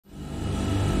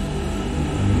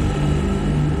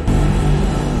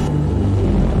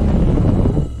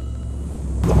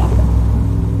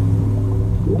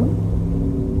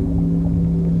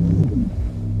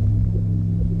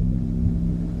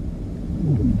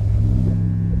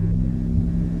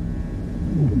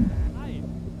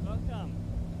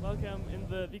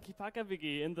the Wikipaka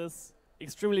Wiki in this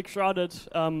extremely crowded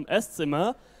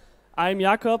Esszimmer. I'm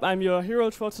Jakob, I'm your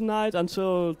hero for tonight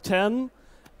until 10,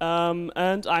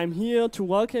 and I'm here to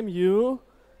welcome you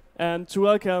and to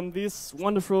welcome these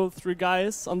wonderful three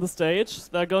guys on the stage.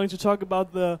 They're going to talk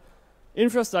about the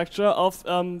infrastructure of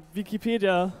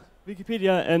Wikipedia,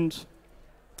 and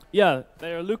yeah,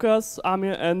 they are Lukas,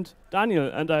 Amir, and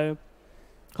Daniel, and I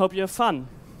hope you have fun.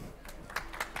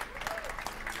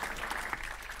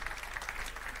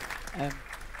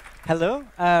 Hello,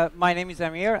 my name is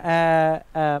Amir.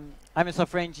 I'm a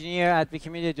software engineer at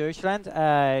Wikimedia Deutschland,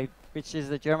 which is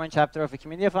the German chapter of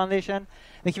Wikimedia Foundation.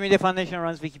 Wikimedia Foundation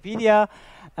runs Wikipedia.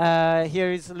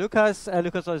 Here is Lukas.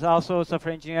 Lukas is also a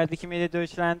software engineer at Wikimedia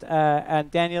Deutschland.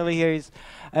 And Daniel here is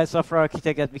a software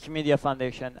architect at Wikimedia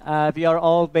Foundation. We are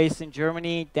all based in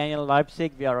Germany. Daniel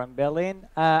Leipzig, we are in Berlin.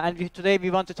 And today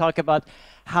we want to talk about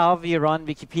how we run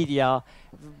Wikipedia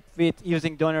with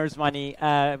using donors' money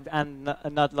and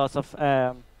not lots of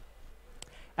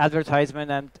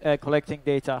advertisement and collecting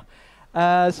data.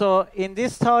 So in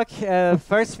this talk,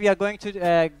 first we are going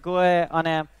to go on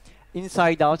an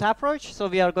inside-out approach. So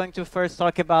we are going to first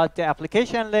talk about the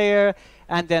application layer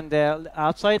and then the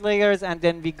outside layers, and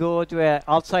then we go to an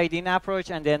outside-in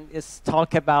approach, and then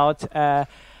talk about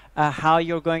how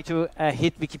you're going to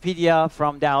hit Wikipedia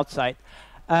from the outside.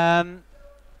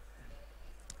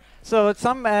 So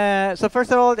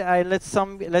first of all,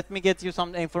 let me get you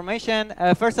some information.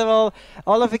 First of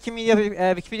all of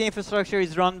Wikipedia infrastructure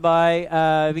is run by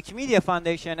Wikimedia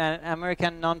Foundation, an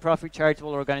American non-profit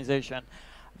charitable organization.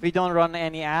 We don't run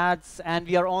any ads, and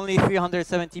we are only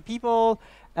 370 people.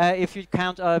 If you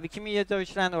count Wikimedia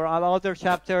Deutschland or all other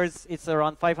chapters, it's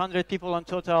around 500 people in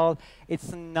total.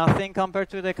 It's nothing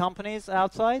compared to the companies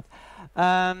outside.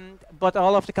 But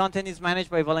all of the content is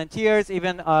managed by volunteers.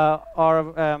 Even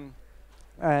our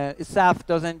staff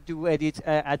doesn't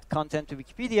add content to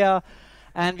Wikipedia.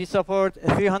 And we support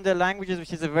 300 languages,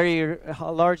 which is a very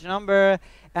large number.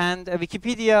 And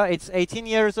Wikipedia, it's 18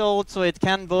 years old, so it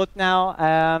can vote now.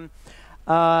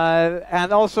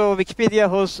 And also, Wikipedia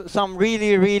hosts some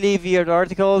really, really weird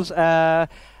articles. I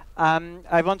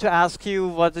want to ask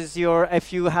you,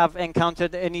 if you have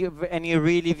encountered any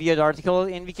really weird article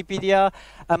in Wikipedia?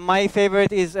 My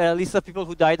favorite is a list of people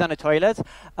who died on a toilet.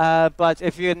 But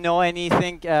if you know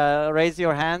anything, raise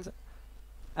your hand.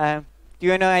 Do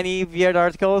you know any weird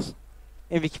articles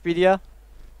in Wikipedia?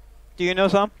 Do you know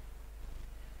some?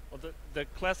 Well, the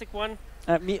classic one.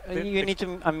 You need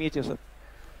to unmute yourself.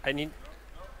 I need.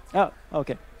 Oh,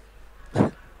 okay.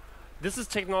 This is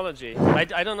technology.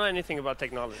 I don't know anything about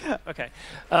technology. Okay.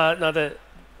 Now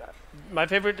my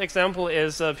favorite example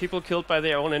is people killed by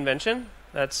their own invention.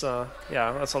 That's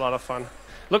that's a lot of fun.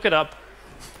 Look it up.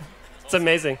 It's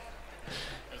amazing.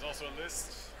 There's also a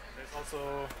list. There's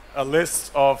also a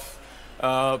list of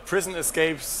prison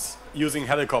escapes using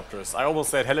helicopters. I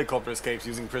almost said helicopter escapes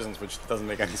using prisons, which doesn't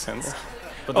make any sense.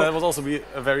 But that would also be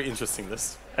a very interesting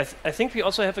list. I think we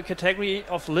also have a category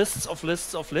of lists of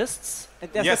lists of lists.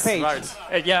 That's yes, a page. Right.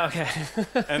 Yeah, okay.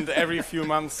 And every few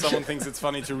months, someone thinks it's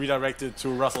funny to redirect it to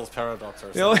Russell's paradox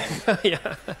or something.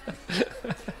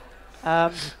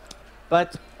 Yeah.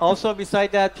 But also,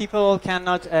 beside that, people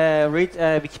cannot read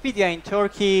Wikipedia in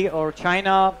Turkey or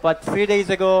China. But 3 days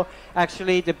ago,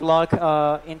 actually, the blog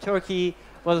in Turkey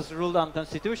was ruled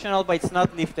unconstitutional, but it's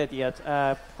not lifted yet.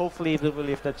 Hopefully, it will be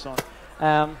lifted soon.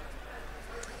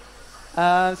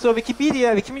 So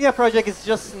Wikimedia project is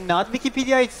just not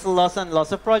Wikipedia. It's lots and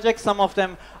lots of projects. Some of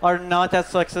them are not as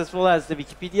successful as the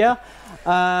Wikipedia,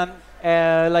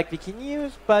 like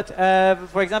Wikinews. But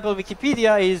for example,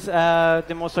 Wikipedia is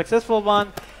the most successful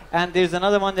one. And there's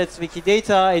another one that's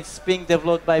Wikidata. It's being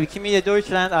developed by Wikimedia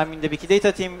Deutschland. I'm in the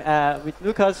Wikidata team with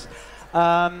Lukas.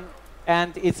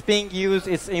 And it's being used,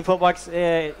 it's Infobox,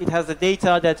 it has the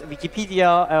data that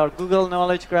Wikipedia or Google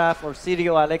Knowledge Graph or Siri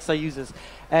or Alexa uses.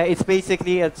 It's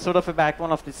basically a sort of a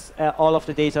backbone of this, all of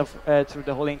the data through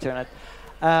the whole internet.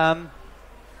 So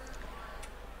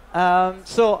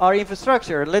our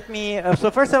infrastructure, so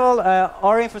first of all,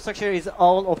 our infrastructure is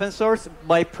all open source.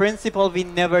 By principle, we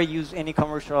never use any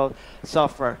commercial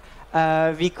software.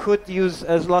 We could use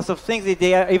lots of things.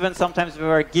 Even sometimes we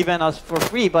were given us for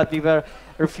free, but we were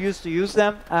refused to use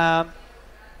them.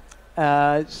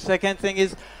 Second thing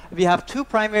is we have two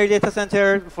primary data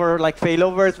centers for like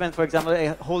failovers when, for example,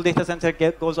 a whole data center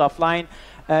goes offline,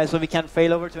 so we can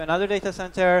fail over to another data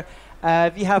center.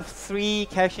 We have 3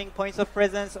 caching points of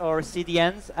presence, or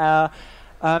CDNs.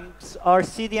 Our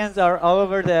CDNs are all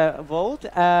over the world.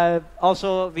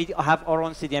 Also, we have our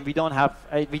own CDN. We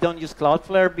don't use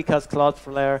Cloudflare because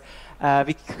Cloudflare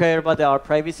we care about our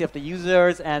privacy of the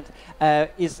users, and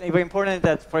it's very important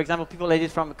that, for example, people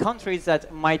edit from countries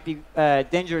that might be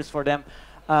dangerous for them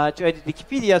to edit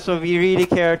Wikipedia. So we really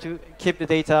care to keep the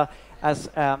data as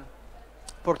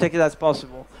protected as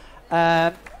possible. We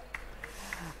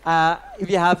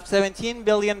have 17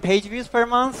 billion page views per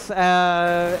month,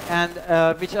 and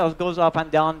which goes up and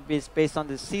down based on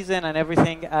the season and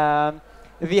everything.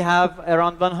 We have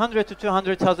around 100 to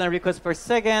 200,000 requests per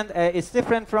second. It's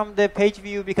different from the page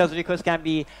view because requests can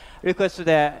be requests to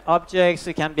the objects,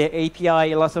 it can be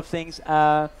API, lots of things.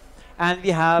 And we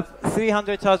have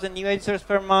 300,000 new editors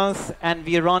per month, and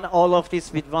we run all of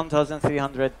this with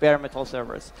 1,300 bare metal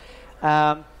servers.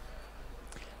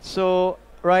 So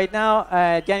right now,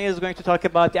 Daniel is going to talk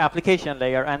about the application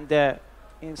layer and the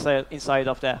inside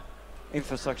of the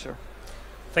infrastructure.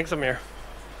 Thanks, Amir.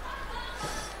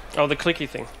 Oh, the clicky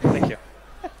thing. Thank you.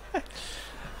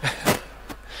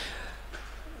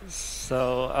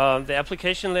 So the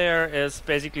application layer is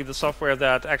basically the software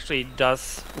that actually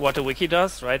does what a wiki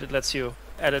does, right? It lets you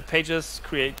edit pages,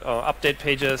 create, update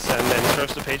pages, and then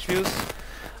serves the page views.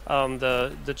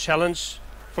 The challenge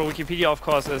for Wikipedia, of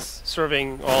course, is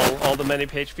serving all the many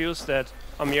page views that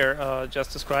Amir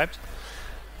just described.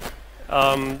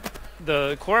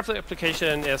 The core of the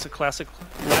application is a classic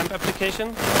LAMP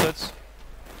application. So it's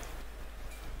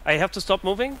I have to stop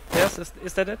moving? Yes,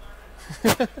 is that it?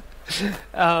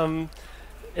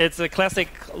 It's a classic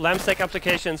LAMP stack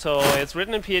application, so it's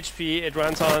written in PHP, it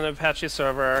runs on an Apache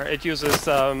server, it uses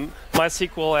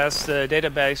MySQL as the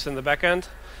database in the backend.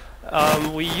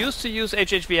 We used to use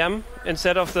HHVM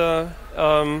instead of the...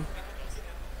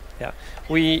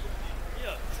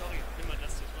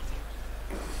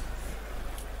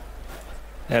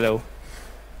 Hello.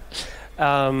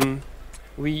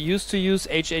 We used to use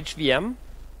HHVM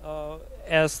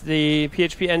as the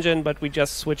PHP engine, but we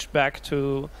just switched back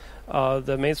to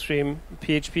the mainstream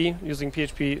PHP using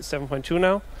PHP 7.2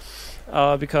 now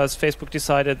because Facebook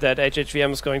decided that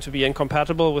HHVM is going to be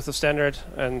incompatible with the standard,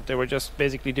 and they were just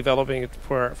basically developing it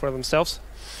for themselves.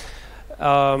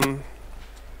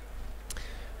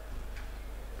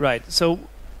 Right, so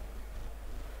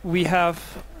we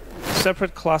have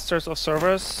separate clusters of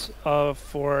servers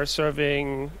for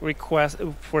serving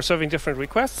different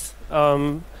requests.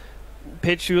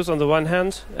 Page views on the one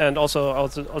hand, and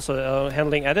also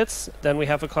handling edits. Then we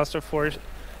have a cluster for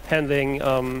handling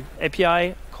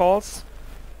API calls,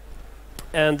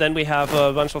 and then we have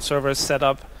a bunch of servers set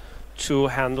up to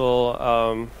handle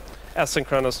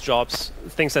asynchronous jobs,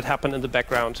 things that happen in the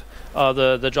background,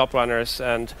 the job runners.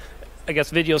 And I guess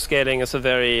video scaling is a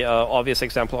very obvious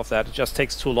example of that. It just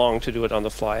takes too long to do it on the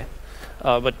fly,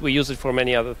 but we use it for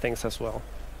many other things as well.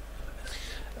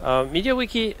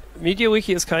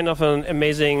 MediaWiki is kind of an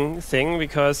amazing thing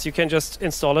because you can just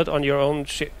install it on your own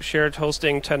shared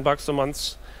hosting, $10 a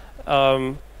month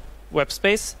web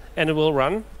space, and it will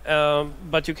run.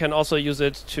 But you can also use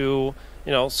it to,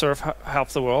 serve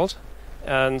half the world,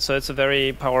 and so it's a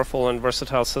very powerful and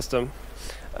versatile system.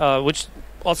 Which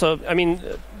also,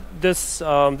 this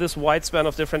wide span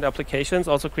of different applications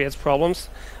also creates problems.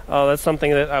 That's something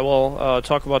that I will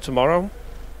talk about tomorrow.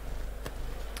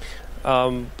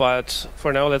 But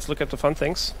for now, let's look at the fun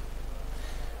things.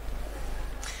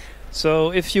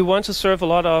 So if you want to serve a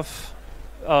lot of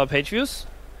page views,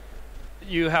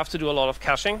 you have to do a lot of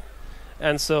caching.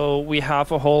 And so we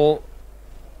have a whole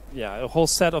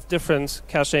set of different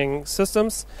caching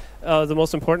systems. The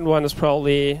most important one is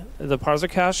probably the parser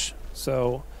cache.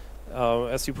 So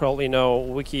as you probably know,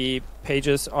 wiki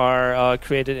pages are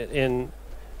created in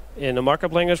a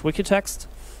markup language, Wikitext.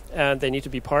 And they need to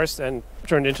be parsed and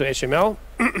turned into HTML.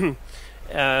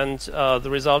 And the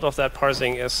result of that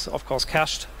parsing is, of course,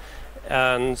 cached.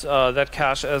 And that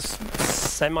cache is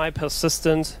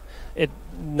semi-persistent.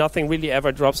 Nothing really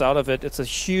ever drops out of it. It's a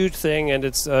huge thing, and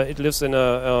it lives in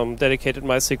a dedicated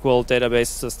MySQL database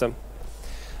system.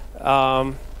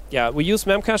 We use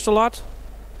memcached a lot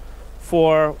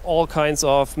for all kinds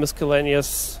of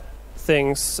miscellaneous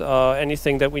things,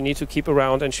 anything that we need to keep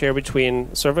around and share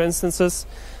between server instances.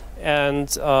 And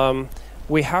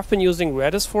we have been using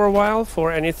Redis for a while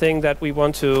for anything that we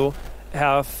want to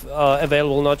have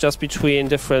available not just between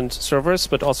different servers,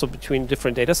 but also between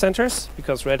different data centers,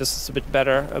 because Redis is a bit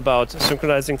better about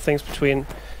synchronizing things between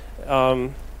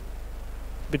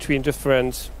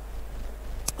different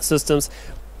systems.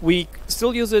 We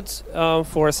still use it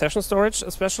for session storage,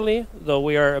 especially, though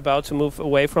we are about to move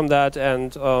away from that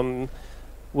and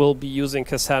we'll be using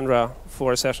Cassandra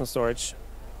for session storage.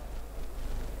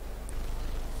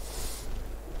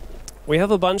 We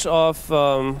have a bunch of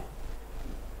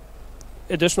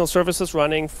additional services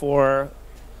running for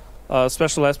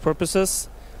specialized purposes,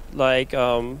 like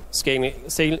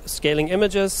scaling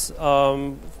images,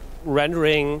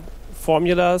 rendering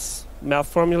formulas, math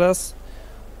formulas.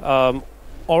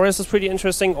 ORIS is pretty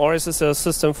interesting. ORIS is a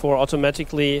system for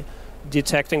automatically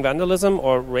detecting vandalism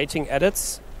or rating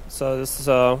edits. So this is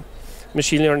a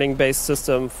machine learning-based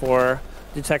system for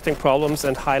detecting problems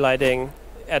and highlighting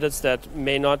edits that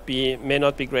may not be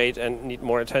great and need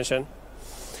more attention.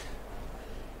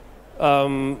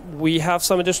 We have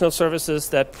some additional services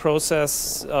that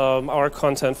process our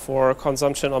content for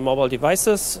consumption on mobile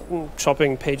devices,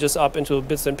 chopping pages up into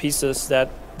bits and pieces that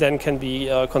then can be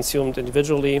consumed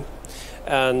individually,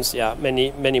 and yeah,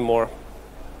 many more.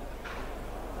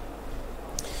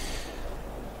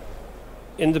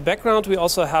 In the background, we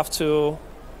also have to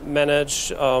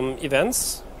manage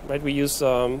events. Right? We use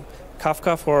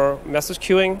Kafka for message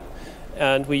queuing,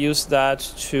 and we use that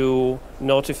to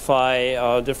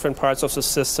notify different parts of the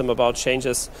system about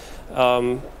changes.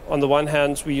 On the one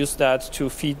hand, we use that to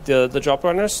feed the job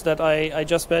runners that I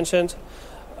just mentioned,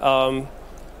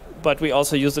 but we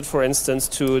also use it, for instance,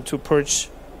 to purge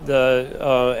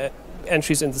the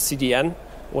entries in the CDN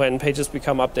when pages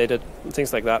become updated,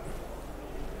 things like that.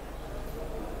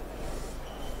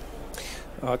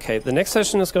 Okay, the next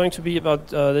session is going to be about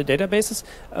the databases.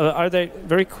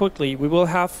 Very quickly, we will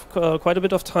have quite a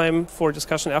bit of time for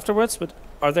discussion afterwards, but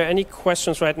are there any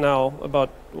questions right now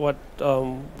about what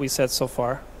we said so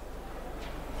far?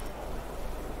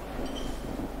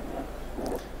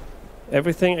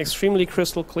 Everything extremely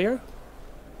crystal clear?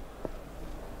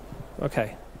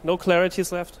 Okay, no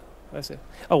clarities left? I see.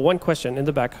 Oh, one question in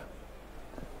the back.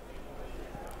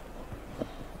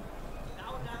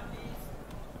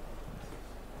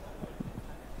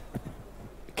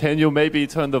 Can you maybe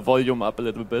turn the volume up a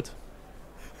little bit?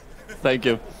 Thank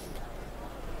you.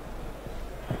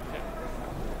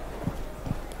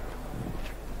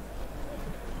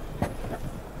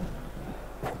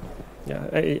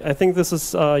 Yeah, I think this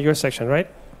is your section, right?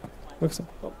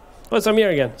 Oh, it's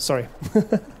Amir again. Sorry.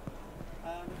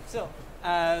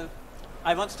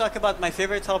 I want to talk about my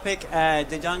favorite topic,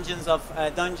 the dungeons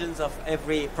of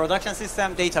every production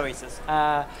system, databases.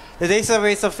 The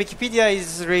database of Wikipedia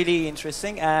is really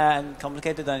interesting and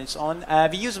complicated on its own.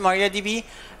 We use MariaDB.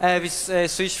 We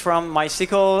switched from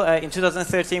MySQL in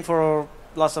 2013 for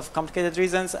lots of complicated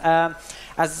reasons.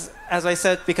 As I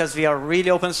said, because we are really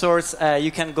open source,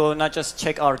 you can go not just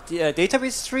check our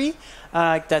database tree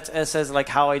that says like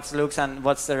how it looks and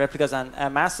what's the replicas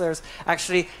and masters.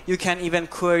 Actually, you can even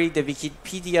query the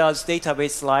Wikipedia's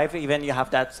database live. Even you have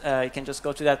that, you can just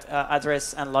go to that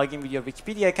address and log in with your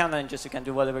Wikipedia account, and just you can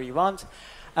do whatever you want.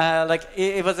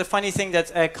 It was a funny thing that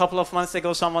a couple of months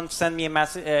ago someone sent me a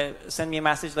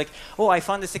message like, "Oh, I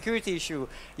found a security issue.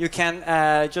 You can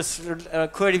just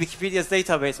query Wikipedia's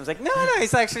database." I was like, "No,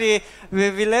 it's actually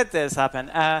we let this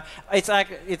happen. It's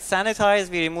sanitized.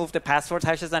 We removed the password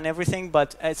hashes and everything,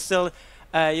 but it's still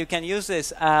you can use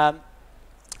this."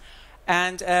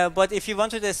 But if you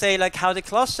wanted to say like how the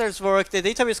clusters work, the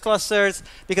database clusters,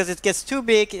 because it gets too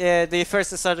big, they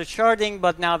first started sharding,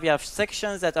 but now we have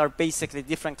sections that are basically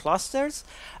different clusters.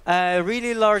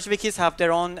 Really large wikis have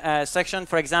their own section.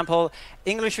 For example,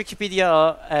 English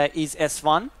Wikipedia is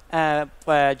S1.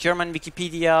 German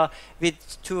Wikipedia with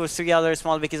 2 or 3 other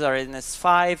small wikis are in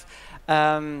S5.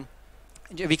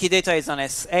 Wikidata is on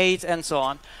S8, and so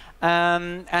on.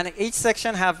 And each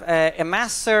section have a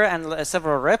master and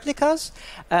several replicas,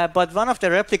 but one of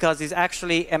the replicas is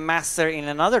actually a master in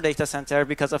another data center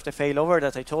because of the failover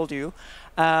that I told you.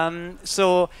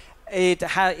 So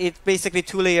it basically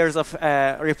 2 layers of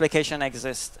replication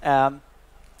exist.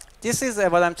 This is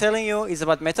what I'm telling you is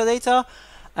about metadata,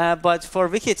 but for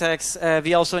Wikitext,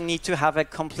 we also need to have a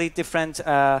complete different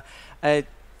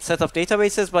set of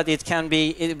databases, but it can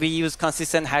be, we use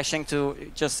consistent hashing to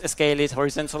just scale it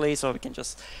horizontally, so we can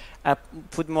just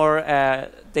put more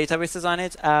databases on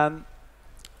it.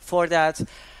 For that,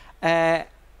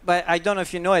 but I don't know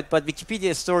if you know it, but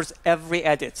Wikipedia stores every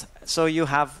edit. So you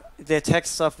have the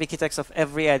text of Wikitext of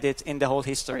every edit in the whole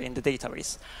history in the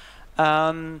database.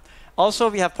 Also,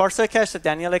 we have parser cache that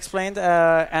Daniel explained,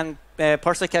 and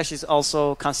parser cache is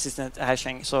also consistent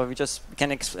hashing, so we just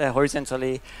can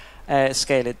horizontally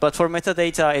scale it. But for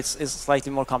metadata, it's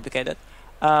slightly more complicated.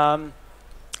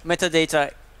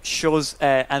 Metadata shows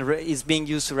and is being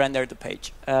used to render the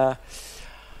page.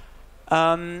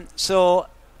 So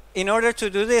in order to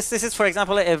do this is, for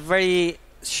example, a very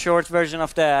short version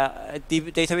of the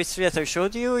database tree that I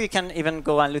showed you. You can even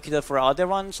go and look it up for other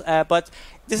ones. But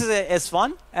this is a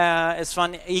S1.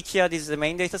 S1 IKEA, this is the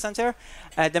main data center.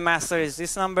 The master is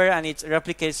this number, and it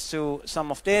replicates to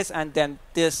some of this. And then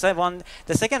the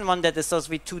second one that starts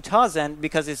with 2000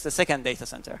 because it's the second data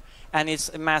center. And it's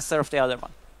a master of the other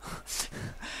one.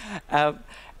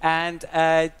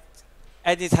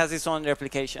 And it has its own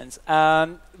replications.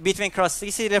 Between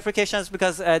cross-CC replications,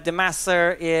 because the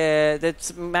master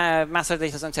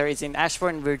data center is in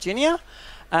Ashburn, Virginia.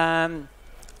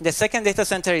 The second data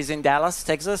center is in Dallas,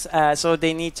 Texas. So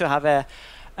they need to have a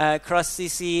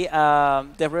cross-CC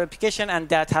replication, and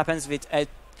that happens with a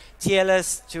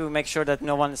TLS to make sure that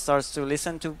no one starts to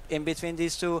listen to in between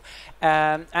these two.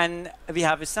 And we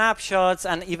have snapshots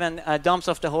and even dumps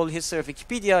of the whole history of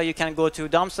Wikipedia. You can go to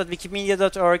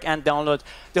dumps.wikimedia.org and download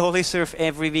the whole history of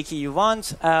every wiki you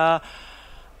want,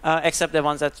 except the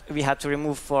ones that we had to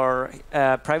remove for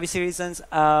privacy reasons.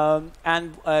 And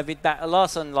with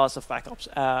lots and lots of backups.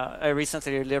 I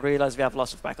recently realized we have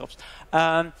lots of backups.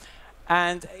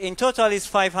 And in total, it's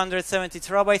 570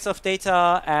 terabytes of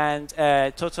data and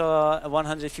total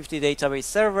 150 database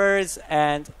servers.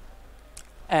 And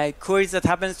queries that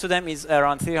happens to them is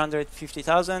around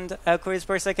 350,000 queries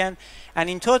per second. And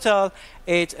in total,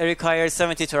 it requires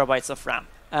 70 terabytes of RAM.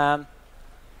 And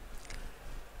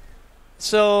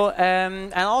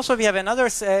also we have another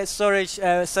storage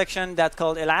section that's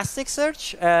called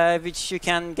Elasticsearch, which you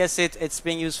can guess it's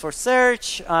being used for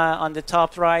search on the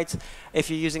top right. If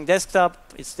you're using desktop,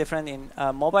 it's different in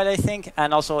mobile, I think.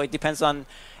 And also it depends on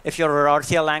if you're an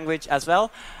RTL language as well.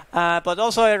 But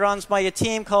also it runs by a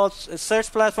team called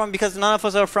Search Platform. Because none of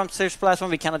us are from Search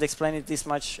Platform, we cannot explain it this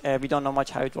much. We don't know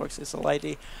much how it works. It's a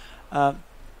lady.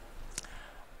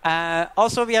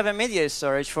 Also, we have a media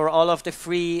storage for all of the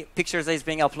free pictures that is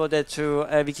being uploaded to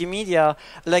Wikimedia.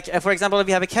 Like, for example,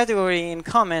 we have a category in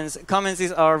Commons. Commons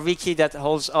is our wiki that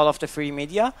holds all of the free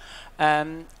media.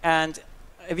 And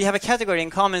we have a category in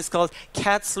Commons called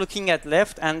Cats Looking at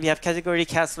Left, and we have category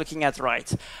Cats Looking at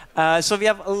Right. So we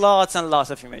have lots and lots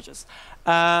of images.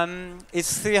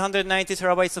 It's 390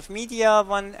 terabytes of media,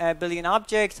 1 billion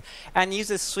objects, and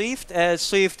uses Swift.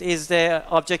 Swift is the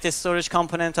object storage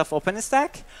component of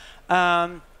OpenStack.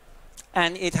 And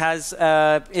it has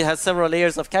several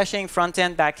layers of caching, front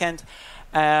end, back end.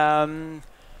 Yeah,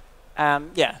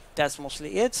 that's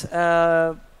mostly it.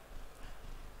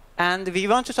 And we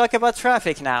want to talk about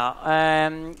traffic now.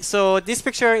 So this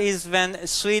picture is when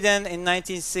Sweden in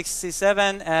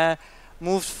 1967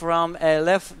 moved from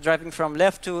driving from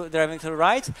left to driving to the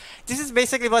right. This is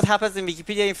basically what happens in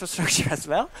Wikipedia infrastructure as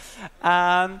well.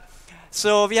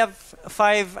 So we have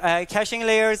 5 caching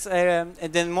layers. And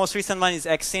the most recent one is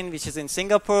Exin, which is in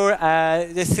Singapore.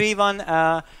 The 3 one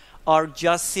are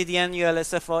just CDN,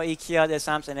 ULSFO, IKEA, the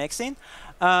SAMS, and Exin.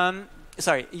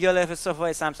 Sorry,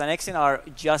 ULSFO, SAMS, and Exin are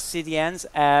just CDNs.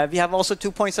 We have also 2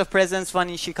 points of presence, one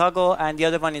in Chicago, and the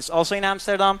other one is also in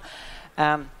Amsterdam.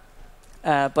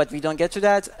 But we don't get to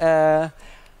that.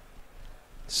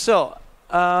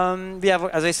 We have,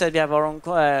 as I said, we have our own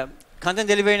content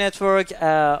delivery network.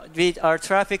 With our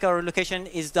traffic, our location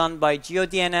is done by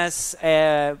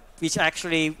GeoDNS, which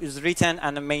actually is written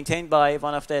and maintained by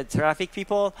one of the traffic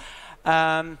people.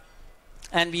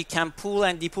 And we can pull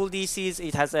and depull DCs.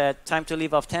 It has a time to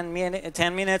live of 10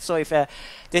 minutes. So if a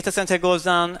data center goes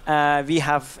down,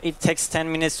 it takes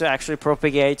 10 minutes to actually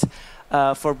propagate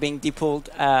for being depulled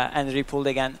and repulled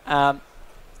again.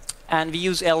 And we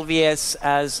use LVS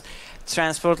as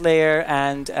transport layer.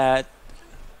 And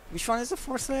which one is the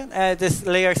fourth layer? This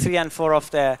layer 3 and 4 of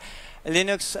the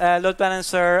Linux load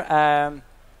balancer.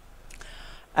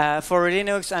 For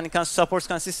Linux, and it supports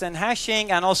consistent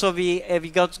hashing. And also we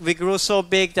grew so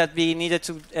big that we needed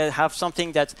to have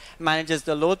something that manages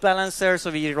the load balancer.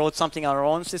 So we wrote something on our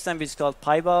own system, which is called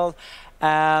Pybal.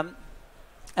 And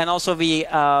also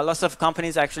lots of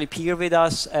companies actually peer with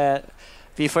us.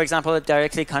 We, for example,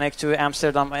 directly connect to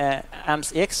Amsterdam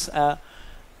AMSX.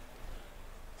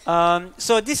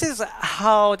 So this is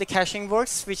how the caching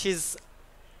works, which is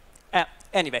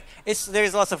anyway. There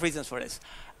is lots of reasons for this.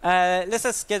 Let's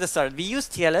just get started. We use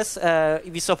TLS.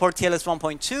 We support TLS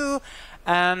 1.2.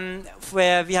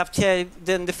 Where we have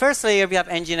then the first layer we have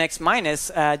Nginx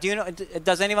minus.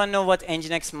 Does anyone know what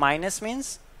Nginx minus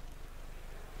means?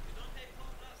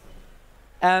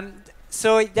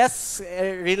 So that's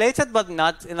related, but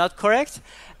not correct.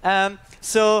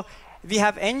 So we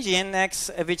have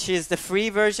Nginx, which is the free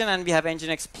version, and we have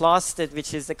Nginx Plus,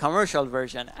 which is the commercial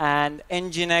version. And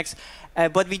Nginx,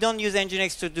 but we don't use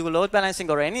Nginx to do load balancing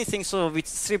or anything, so we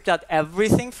stripped out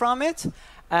everything from it.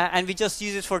 and we just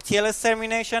use it for TLS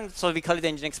termination, so we call it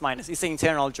nginx minus. It's an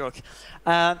internal joke.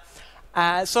 And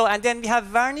then we have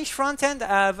Varnish frontend.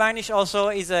 Varnish also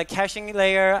is a caching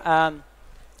layer,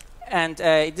 and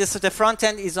the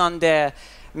frontend is on the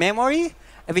memory,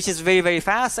 which is very, very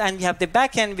fast, and we have the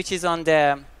backend, which is on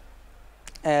the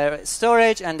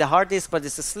storage and the hard disk, but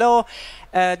it's slow.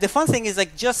 The fun thing is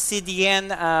like just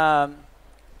CDN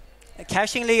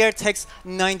caching layer takes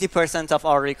 90% of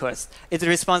our requests. It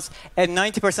responds, and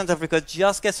 90% of requests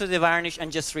just gets to the Varnish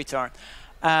and just return.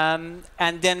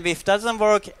 And then if it doesn't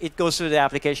work, it goes to the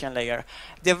application layer.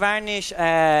 The Varnish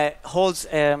holds,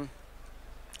 it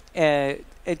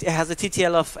has a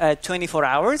TTL of 24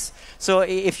 hours. So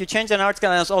if you change an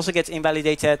article, it also gets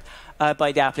invalidated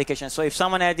by the application. So if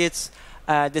someone edits,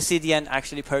 the CDN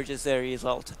actually purges the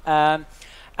result.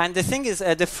 And the thing is,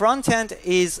 the front end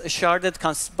is sharded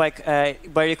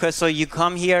by request. So you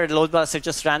come here, load balancer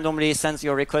just randomly sends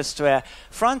your request to a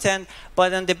front end. But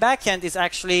then the back end is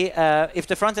actually, if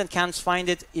the front end can't find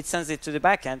it, it sends it to the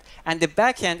back end. And the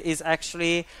back end is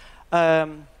actually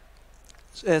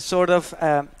sort of,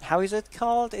 how is it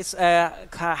called? It's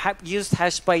used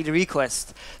hash by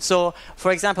request. So,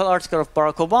 for example, article of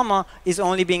Barack Obama is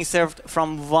only being served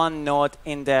from one node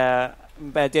in the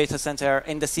data center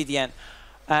in the CDN.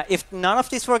 If none of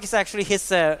this works, it actually hits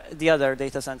the other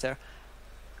data center.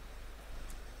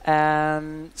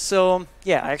 So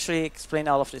yeah, I actually explained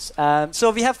all of this.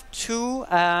 So we have two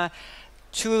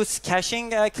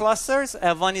caching clusters.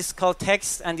 One is called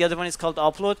text, and the other one is called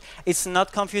upload. It's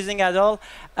not confusing at all.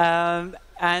 And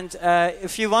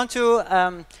if you want to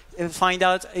find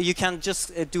out, you can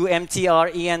just do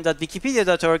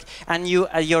mtren.wikipedia.org, and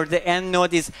the end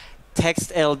node is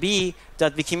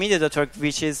textlb.wikimedia.org,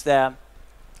 which is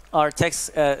our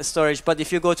text storage. But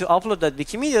if you go to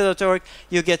upload.wikimedia.org,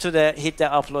 you get to hit the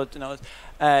upload node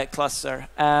cluster.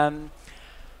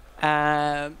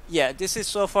 Yeah, this is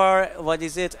so far, what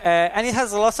is it? And it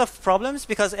has lots of problems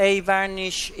because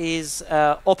Varnish is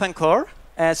open core.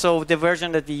 So the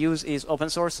version that we use is open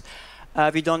source.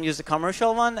 We don't use the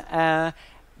commercial one.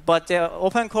 But the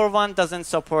open core one doesn't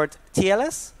support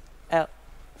TLS.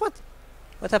 What?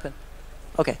 What happened?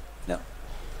 Okay, no.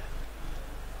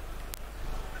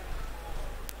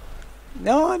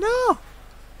 No.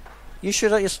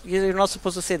 You're not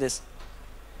supposed to say this.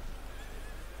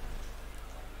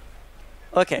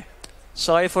 Okay.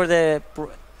 Sorry for the...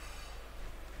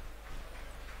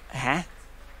 Huh?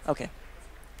 Okay.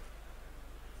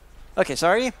 Okay,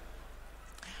 sorry.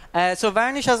 So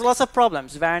Varnish has lots of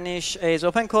problems. Varnish is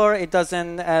open core. It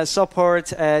doesn't support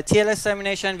TLS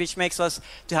termination, which makes us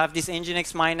to have this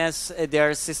nginx minus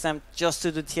their system just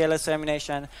to do TLS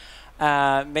termination.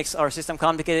 Makes our system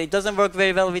complicated. It doesn't work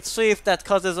very well with Swift. That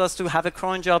causes us to have a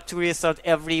cron job to restart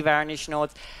every Varnish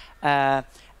node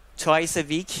twice a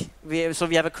week. So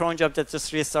we have a cron job that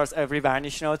just restarts every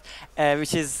Varnish node,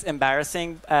 which is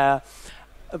embarrassing.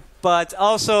 But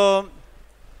also,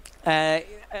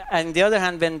 on the other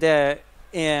hand, when the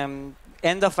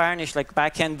end of Varnish, like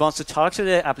backend, wants to talk to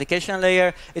the application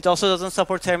layer, it also doesn't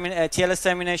support TLS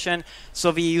termination.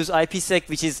 So we use IPsec,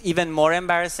 which is even more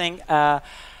embarrassing.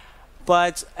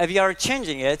 But we are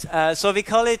changing it. So we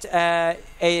call it,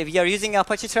 we are using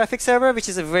Apache Traffic Server, which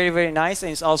is a very, very nice,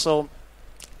 and it's also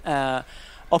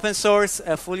open source,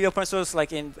 fully open source,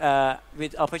 like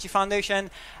with Apache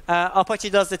Foundation. Apache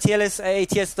does the TLS,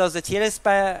 ATS does the TLS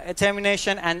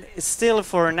termination, and still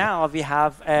for now we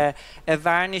have a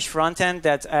Varnish frontend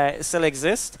that still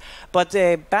exists. But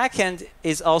the backend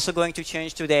is also going to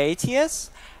change to the ATS.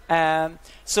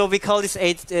 So we call this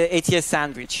ATS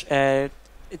sandwich.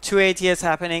 Two ATS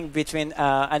happening between,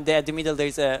 and at the middle there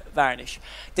is a Varnish.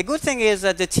 The good thing is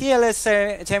that the TLS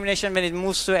termination, when it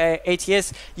moves to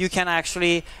ATS, you can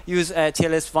actually use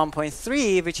TLS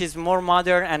 1.3, which is more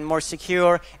modern and more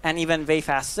secure and even way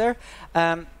faster.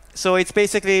 So it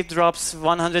basically drops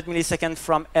 100 milliseconds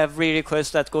from every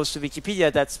request that goes to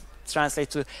Wikipedia. That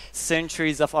translates to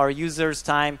centuries of our users'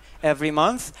 time every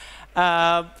month.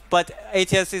 But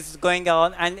ATS is going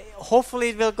on, and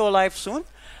hopefully it will go live soon.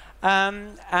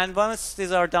 And once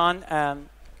these are done,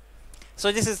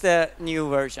 so this is the new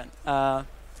version. And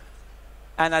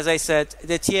as I said,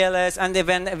 the TLS, and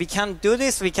when we can do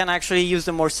this, we can actually use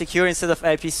the more secure instead of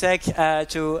IPsec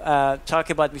to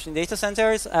talk about between data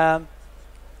centers.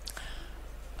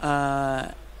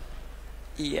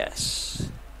 Yes.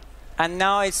 And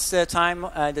now it's the time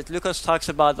that Lucas talks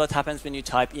about what happens when you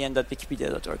type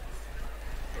en.wikipedia.org. Okay.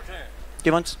 Do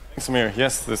you want? Thanks, Amir.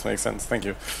 Yes, this makes sense. Thank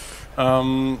you.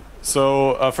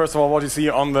 First of all, what you see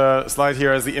on the slide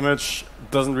here as the image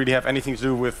doesn't really have anything to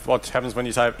do with what happens when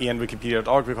you type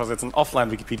enwikipedia.org, because it's an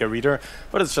offline Wikipedia reader,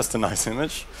 but it's just a nice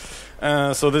image.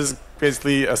 So this is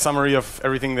basically a summary of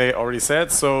everything they already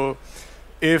said. So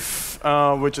if,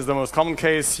 which is the most common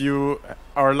case, you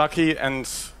are lucky and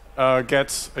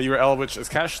get a URL which is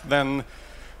cached, then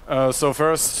so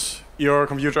first your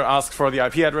computer asks for the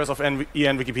IP address of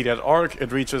enwikipedia.org.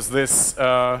 It reaches this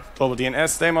global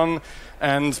DNS daemon,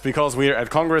 and because we're at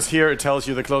Congress here, it tells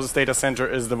you the closest data center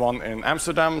is the one in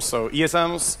Amsterdam, so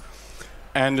ESM's,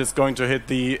 and it's going to hit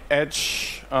the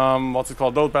edge, what's it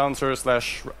called, load balancer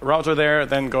 / router there,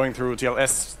 then going through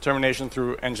TLS termination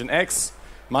through Nginx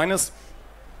minus,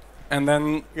 and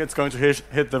then it's going to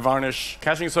hit the Varnish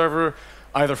caching server,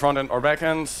 either front end or back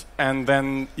end, and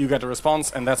then you get a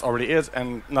response, and that's already it,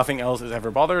 and nothing else is ever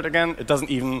bothered again. It doesn't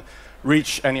even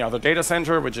reach any other data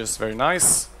center, which is very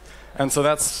nice. And so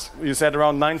that's, you said,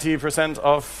 around 90%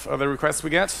 of the requests we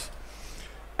get.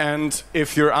 And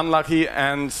if you're unlucky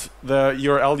and the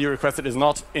URL you requested is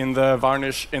not in the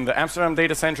Varnish in the Amsterdam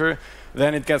data center,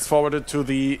 then it gets forwarded to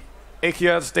the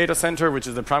ECIAT data center, which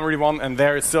is the primary one, and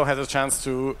there it still has a chance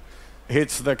to hit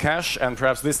the cache, and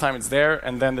perhaps this time it's there,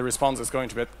 and then the response is going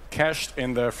to get cached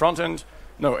in the front end,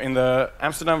 no, in the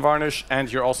Amsterdam Varnish,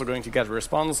 and you're also going to get a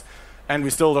response, and we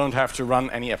still don't have to run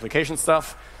any application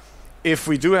stuff. If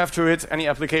we do have to hit any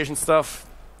application stuff,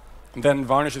 then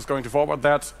Varnish is going to forward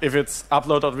that. If it's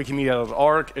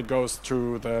upload.wikimedia.org, it goes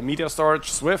to the media storage,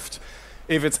 Swift.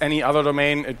 If it's any other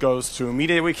domain, it goes to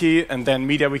MediaWiki, and then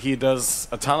MediaWiki does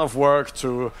a ton of work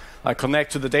to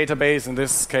connect to the database, in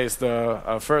this case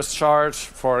the first chart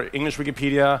for English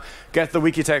Wikipedia, get the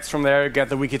wiki text from there, get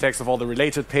the wiki text of all the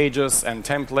related pages and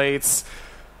templates.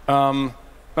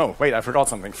 Oh, wait, I forgot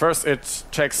something. First, it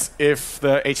checks if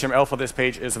the HTML for this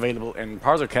page is available in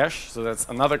parser cache, so that's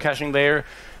another caching layer,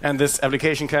 and this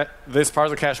this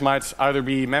parser cache might either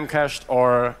be memcached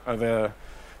or the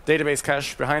database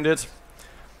cache behind it.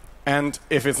 And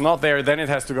if it's not there, then it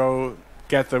has to go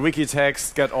get the wiki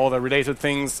text, get all the related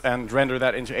things, and render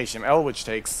that into HTML, which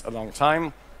takes a long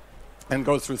time and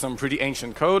goes through some pretty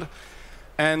ancient code.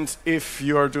 And if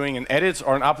you're doing an edit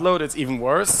or an upload, it's even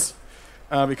worse,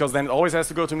 because then it always has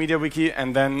to go to MediaWiki,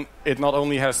 and then it not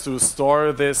only has to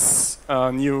store this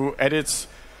new edit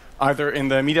either in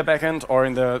the media backend or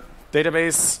in the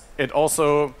database, it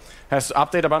also has to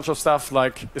update a bunch of stuff,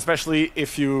 like especially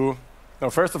if you, no,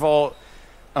 first of all,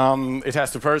 it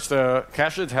has to purge the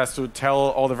cache. It has to tell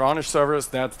all the Varnish servers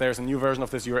that there's a new version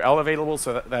of this URL available,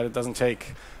 so that it doesn't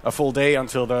take a full day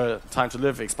until the time to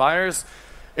live expires.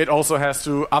 It also has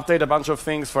to update a bunch of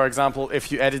things. For example,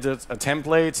 if you edited a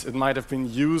template, it might have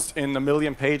been used in 1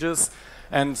 million pages,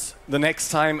 and the next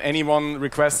time anyone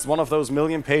requests one of those 1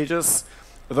 million pages,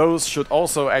 those should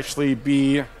also actually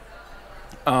be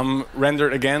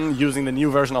rendered again using the new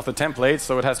version of the template.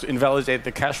 So it has to invalidate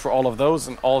the cache for all of those,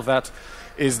 and all of that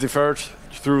is deferred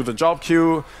through the job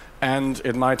queue, and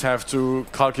it might have to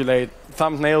calculate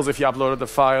thumbnails if you uploaded the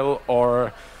file,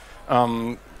 or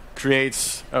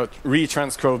create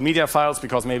retranscode media files,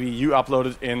 because maybe you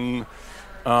uploaded in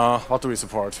what do we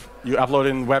support? You upload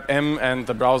in WebM and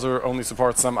the browser only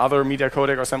supports some other media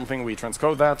codec or something. We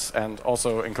transcode that and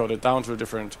also encode it down to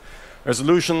different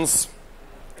resolutions.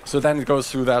 So then it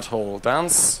goes through that whole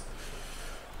dance.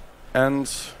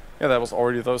 And yeah, that was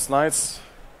already those slides.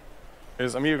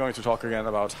 Is Amir going to talk again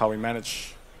about how we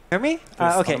manage? Hear me?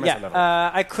 Okay,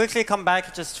 yeah. I quickly come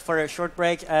back just for a short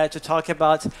break to talk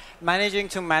about managing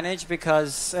to manage,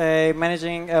 because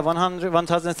managing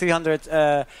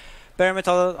 1,300 bare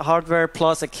metal hardware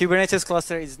plus a Kubernetes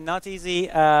cluster is not easy.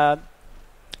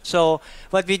 So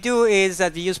what we do is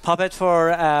that we use Puppet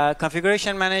for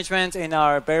configuration management in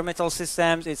our bare metal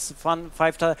systems. It's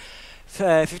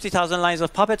 50,000 lines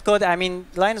of Puppet code. I mean,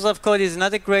 lines of code is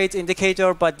not a great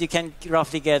indicator, but you can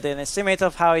roughly get an estimate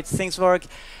of how things work.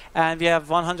 And we have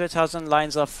 100,000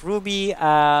 lines of Ruby.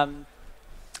 And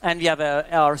we have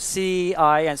our CI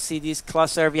and CDs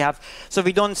cluster. So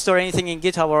we don't store anything in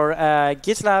GitHub or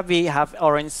GitLab. We have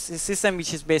our own system,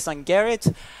 which is based on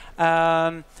Gerrit.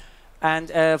 And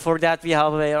for that, we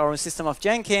have our own system of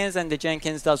Jenkins, and the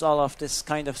Jenkins does all of this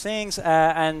kind of things.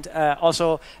 And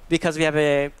also, because we have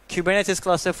a Kubernetes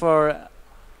cluster for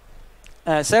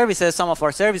services, some of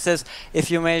our services,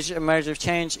 if you merge a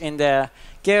change in the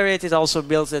Gerrit, it also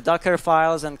builds the Docker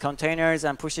files and containers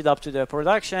and push it up to the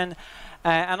production.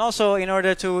 And also, in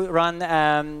order to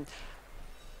run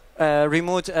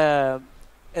remote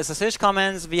SSH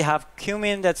commands. We have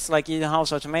Cumin, that's like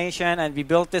in-house automation, and we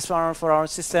built this for our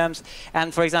systems.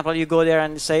 And for example, you go there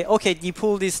and say, okay,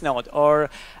 depull this node, or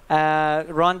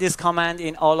run this command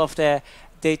in all of the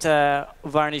data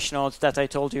varnish nodes that I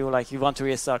told you, like you want to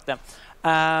restart them.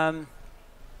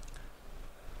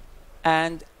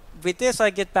 And with this,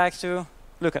 I get back to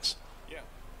Lucas. Yeah.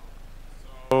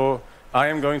 So I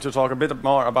am going to talk a bit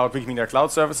more about Wikimedia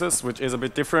Cloud Services, which is a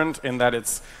bit different in that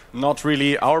it's not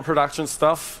really our production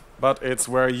stuff, but it's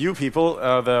where you people,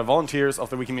 the volunteers of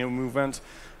the Wikimedia movement,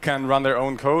 can run their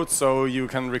own code. So you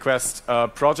can request a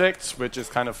project, which is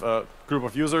kind of a group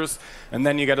of users, and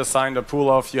then you get assigned a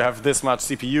pool of, you have this much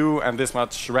CPU and this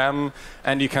much RAM,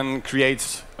 and you can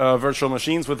create virtual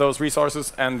machines with those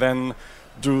resources and then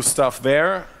do stuff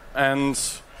there and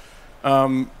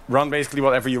run basically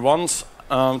whatever you want.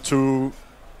 To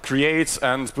create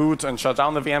and boot and shut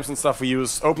down the VMs and stuff, we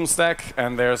use OpenStack,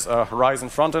 and there's a Horizon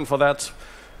frontend for that,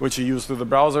 which you use through the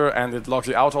browser, and it logs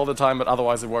you out all the time, but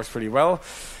otherwise it works pretty well.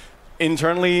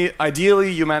 Internally,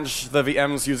 ideally, you manage the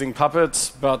VMs using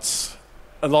Puppet, but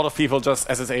a lot of people just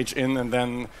SSH in and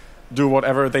then do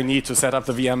whatever they need to set up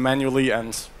the VM manually,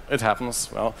 and it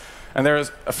happens well. And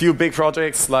there's a few big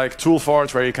projects like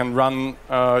ToolForge, where you can run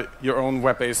your own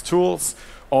web-based tools,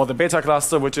 or the beta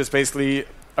cluster, which is basically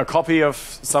a copy of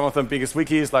some of the biggest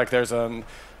wikis. Like there's a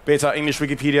beta English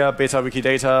Wikipedia, beta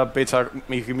Wikidata, beta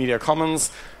Wikimedia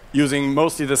Commons, using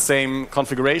mostly the same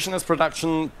configuration as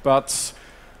production, but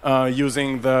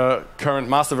using the current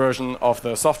master version of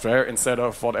the software instead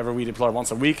of whatever we deploy once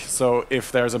a week. So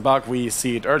if there's a bug, we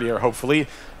see it earlier, hopefully,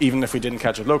 even if we didn't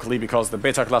catch it locally, because the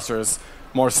beta cluster is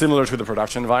more similar to the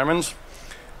production environment.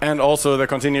 And also the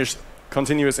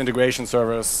continuous integration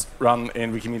servers run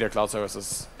in Wikimedia Cloud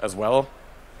Services as well.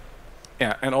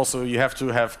 Yeah, and also you have to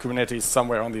have Kubernetes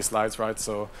somewhere on these slides, right?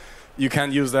 So you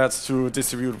can use that to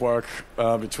distribute work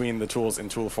between the tools in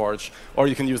ToolForge. Or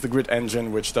you can use the Grid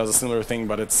engine, which does a similar thing,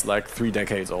 but it's like 3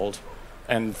 decades old.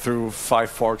 And through 5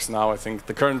 forks now, I think.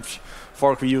 The current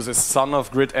fork we use is son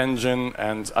of Grid engine,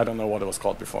 and I don't know what it was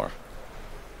called before.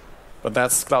 But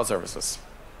that's cloud services.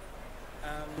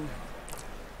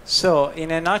 So,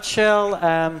 in a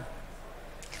nutshell,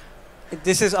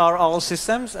 this is our all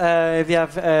systems. We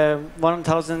have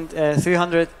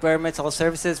 1,300 bare metal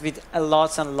services with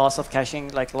lots and lots of caching,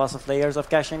 like lots of layers of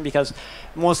caching, because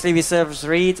mostly we serve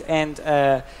read, and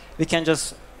we can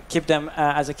just keep them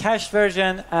as a cached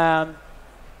version.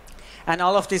 And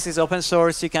all of this is open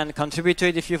source. You can contribute to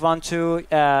it if you want to.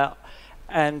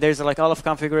 And there's like all of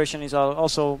configuration is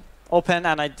also open,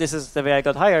 and this is the way I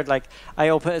got hired. Like I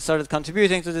started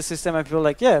contributing to the system, and people were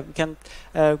like, yeah, we can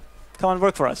come and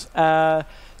work for us.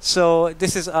 So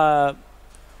this is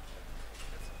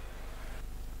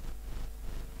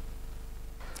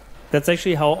that's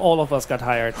actually how all of us got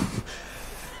hired.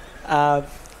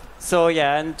 So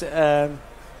yeah, and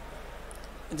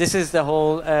this is the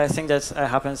whole thing that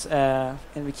happens in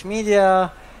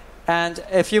Wikimedia. And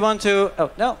if you want to,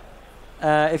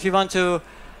 if you want to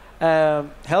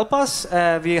help us,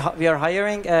 we are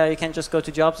hiring. You can just go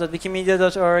to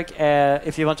jobs.wikimedia.org.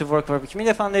 If you want to work for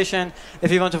Wikimedia Foundation,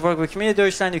 if you want to work with Wikimedia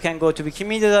Deutschland, you can go to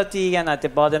wikimedia.de, and at the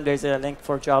bottom there's a link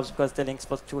for jobs because the link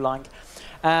was too long.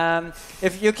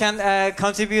 If you can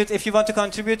contribute, if you want to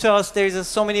contribute to us, there's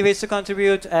so many ways to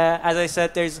contribute. As I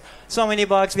said, there's so many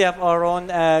bugs. We have our own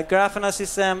Grafana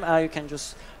system. You can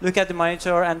just look at the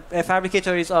monitor, and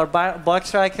Fabricator is our bug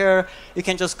tracker. You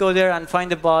can just go there and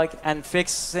find the bug and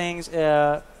fix things.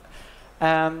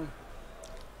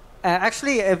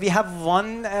 Actually, we have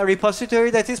one repository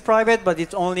that is private, but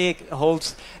it only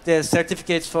holds the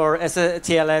certificates for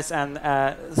TLS and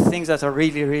things that are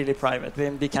really, really private.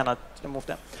 We cannot remove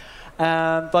them.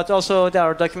 But also there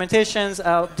are documentations.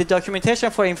 The documentation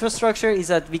for infrastructure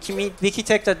is at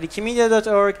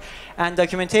wikitech.wikimedia.org, and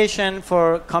documentation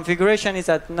for configuration is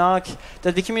at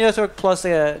noc.wikimedia.org, plus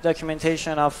the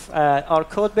documentation of our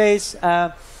code base.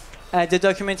 The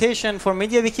documentation for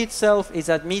MediaWiki itself is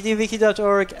at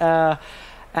mediawiki.org.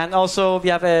 And also we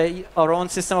have our own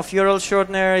system of URL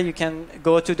shortener. You can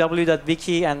go to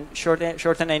w.wiki and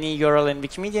shorten any URL in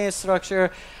Wikimedia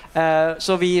structure.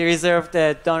 So we reserve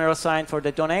the donor sign for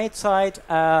the donate side.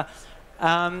 And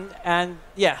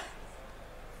yeah,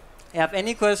 if you have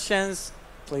any questions,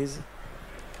 please.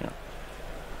 Yeah.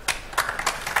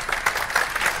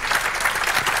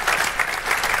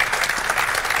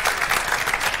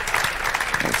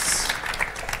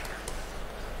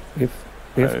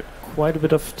 We have quite a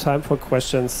bit of time for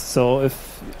questions. So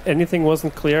if anything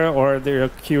wasn't clear or they're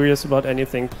curious about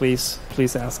anything, please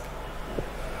ask.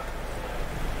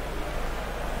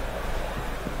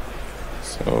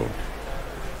 So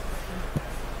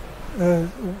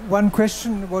One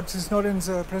question, what is not in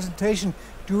the presentation,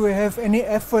 do we have any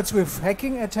efforts with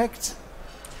hacking attacks?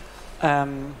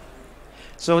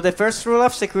 So the first rule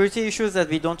of security issues that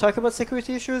we don't talk about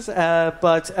security issues,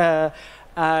 but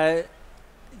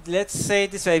let's say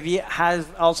this way: we have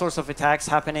all sorts of attacks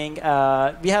happening.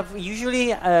 We have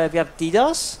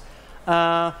DDoS.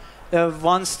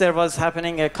 Once there was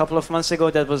happening a couple of months ago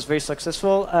that was very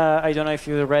successful. I don't know if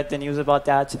you read the news about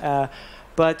that.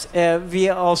 But we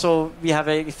have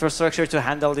an infrastructure to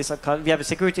handle this. We have a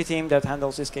security team that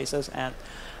handles these cases. And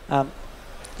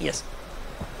yes.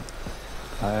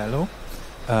 Hello.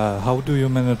 How do you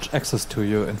manage access to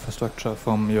your infrastructure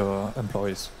from your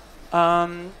employees?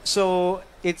 So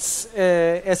it's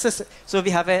so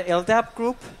we have a LDAP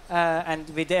group, and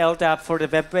with the LDAP for the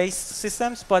web-based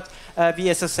systems, but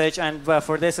we SSH, and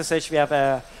for the SSH we have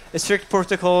a strict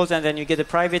protocols, and then you get a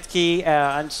private key,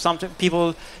 and some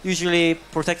people usually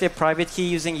protect a private key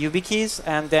using YubiKeys,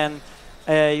 and then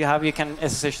you can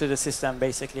SSH to the system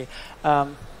basically.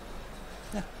 Well,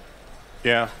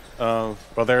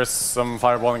 there's some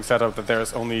firewalling setup that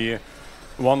there's only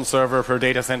one server per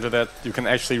data center that you can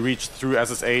actually reach through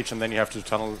SSH, and then you have to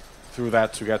tunnel through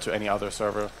that to get to any other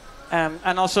server.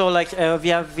 And also, like we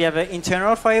have an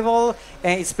internal firewall.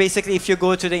 It's basically if you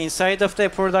go to the inside of the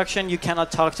production, you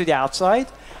cannot talk to the outside.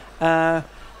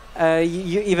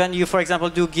 Even you, for example,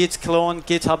 do git clone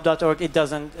github.org, it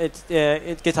doesn't.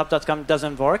 GitHub.com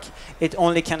doesn't work. It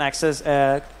only can access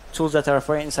tools that are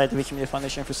for inside the Wikimedia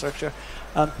Foundation infrastructure.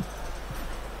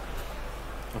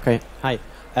 Okay. Hi.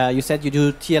 You said you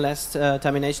do TLS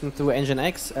termination through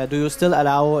Nginx. Do you still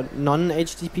allow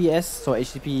non-HTTPS, so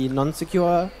HTTP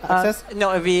non-secure access?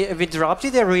 No, we dropped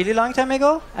it a really long time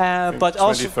ago. But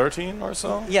 2013 or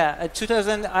so? Yeah,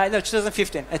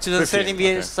 2015. 2013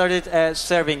 we started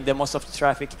serving the most of the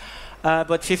traffic.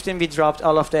 But 15 we dropped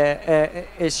all of the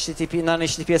HTTP,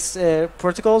 non-HTTPS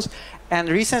protocols. And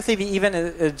recently we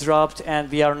even dropped,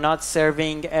 and we are not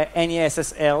serving any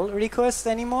SSL requests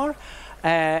anymore.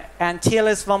 And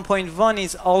TLS 1.1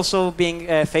 is also being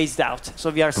phased out. So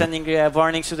we are sending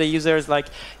warnings to the users like,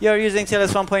 you're using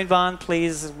TLS 1.1,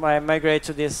 please migrate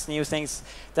to these new things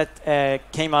that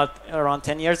came out around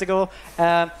 10 years ago.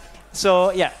 I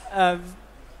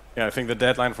think the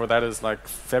deadline for that is like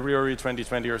February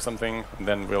 2020 or something, and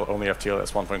then we'll only have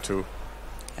TLS 1.2.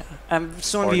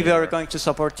 Soon we are going to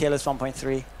support TLS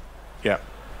 1.3. Yeah.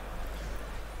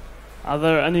 Are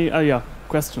there any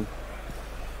question?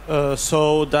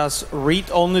 So does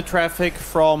read-only traffic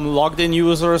from logged-in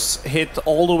users hit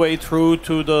all the way through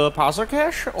to the parser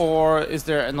cache, or is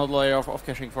there another layer of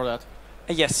caching for that?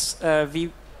 Yes,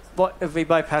 we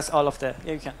bypass all of the.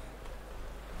 Yeah, you can.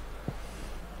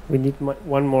 We need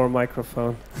one more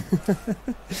microphone.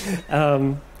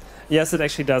 Yes, it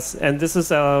actually does. And this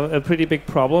is a pretty big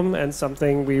problem and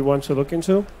something we want to look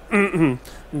into.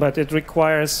 But it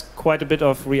requires quite a bit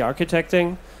of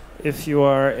re-architecting. If you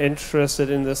are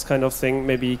interested in this kind of thing,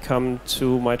 maybe come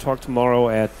to my talk tomorrow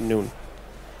at noon.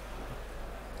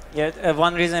 Yeah,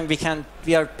 one reason we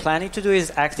are planning to do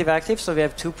is active-active. So we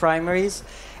have two primaries,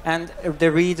 and the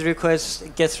read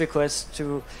request, gets requests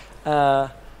to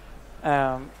from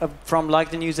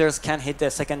logged-in users can hit the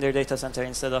secondary data center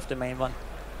instead of the main one.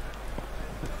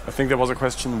 I think there was a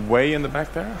question way in the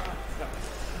back there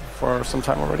for some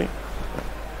time already.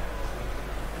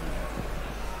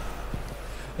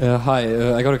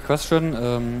 Hi, I got a question.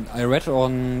 I read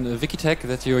on Wikitech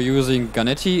that you're using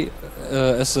Ganetti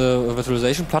as a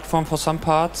virtualization platform for some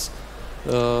parts.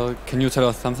 Can you tell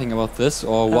us something about this,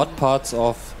 or what parts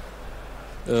of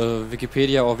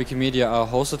Wikipedia or Wikimedia are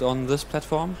hosted on this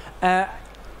platform?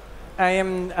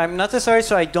 I'm not sorry,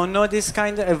 so I don't know this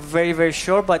kind of very, very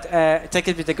sure, but take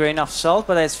it with a grain of salt.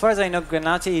 But as far as I know,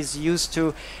 Granati is used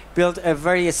to build a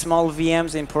very small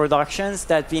VMs in productions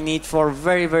that we need for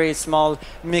very, very small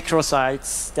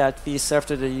microsites that we serve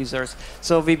to the users.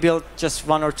 So we build just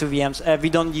one or two VMs. We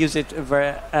don't use it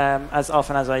very, as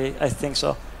often as I think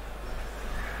so.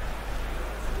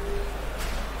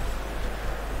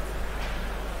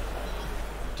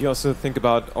 Do you also think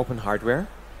about open hardware?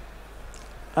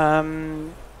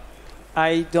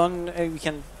 I don't. We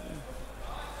can.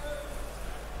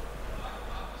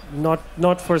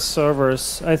 Not for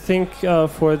servers. I think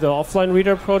for the offline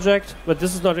reader project, but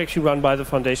this is not actually run by the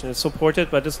foundation. It's supported,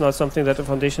 but it's not something that the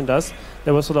foundation does.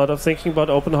 There was a lot of thinking about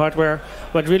open hardware,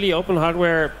 but really open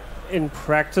hardware in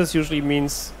practice usually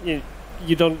means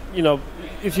you don't.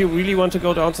 If you really want to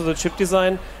go down to the chip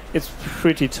design, it's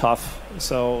pretty tough.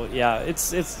 So yeah,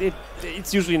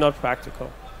 it's usually not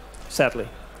practical, sadly.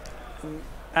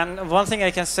 And one thing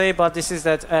I can say about this is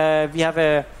that we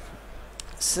have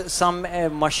some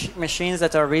machines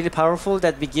that are really powerful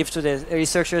that we give to the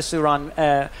researchers to run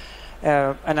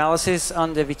analysis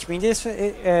on the Wikimedia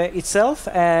itself,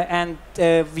 and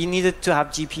we needed to have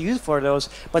GPUs for those.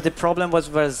 But the problem was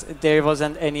there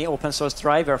wasn't any open source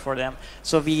driver for them.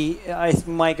 So I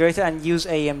migrated and used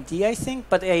AMD, I think,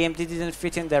 but AMD didn't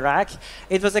fit in the rack.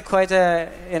 It was quite an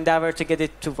endeavor to get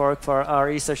it to work for our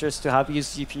researchers to have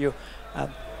used GPU.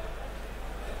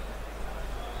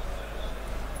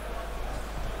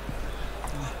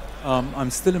 I'm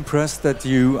still impressed that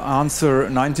you answer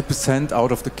 90%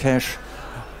 out of the cache.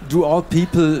 Do all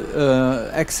people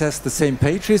access the same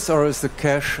pages, or is the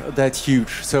cache that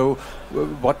huge? So,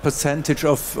 what percentage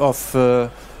of the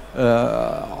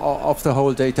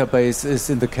whole database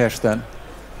is in the cache then?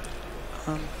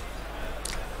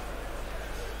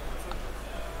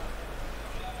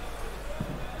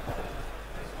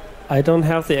 I don't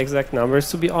have the exact numbers,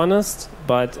 to be honest,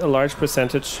 but a large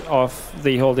percentage of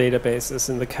the whole database is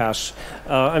in the cache.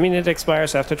 I mean, it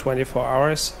expires after 24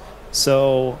 hours,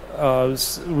 so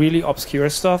really obscure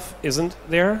stuff isn't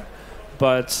there.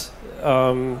 But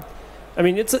I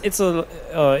mean, it's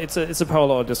a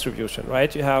parallel distribution,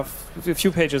 right? You have a few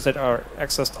pages that are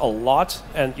accessed a lot,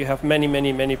 and you have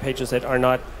many pages that are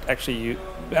not actually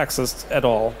accessed at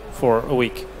all for a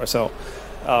week or so,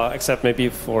 except maybe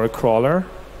for a crawler.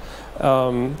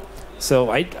 So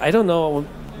I don't know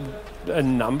a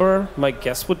number. My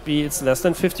guess would be it's less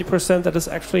than 50% that is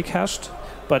actually cached,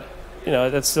 but you know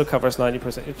that still covers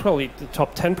 90%. It probably the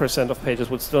top 10% of pages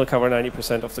would still cover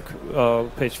 90% of the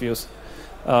page views.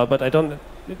 But I don't.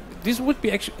 These would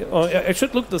be actually. I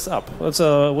should look this up. It's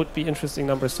would be interesting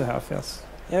numbers to have. Yes.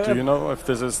 Yeah, do you know if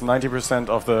this is 90%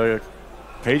 of the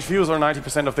page views or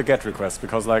 90% of the GET requests?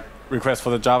 Because like requests for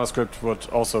the JavaScript would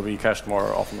also be cached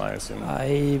more often, I assume.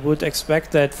 I would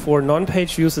expect that for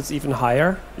non-page views it's even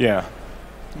higher. Yeah.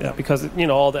 Yeah, because you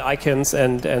know all the icons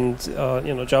and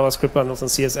you know JavaScript bundles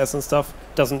and CSS and stuff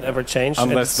doesn't ever change.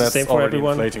 Unless that's the same for already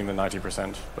everyone. inflating the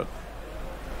 90%. But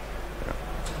yeah.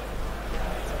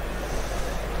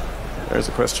 There's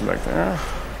a question back there.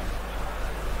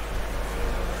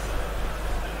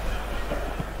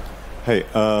 Hey,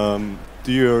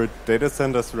 do your data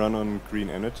centers run on green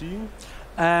energy?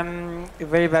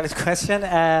 Very valid question.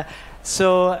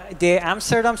 So the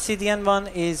Amsterdam CDN one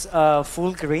is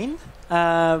full green,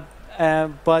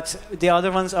 but the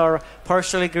other ones are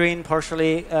partially green,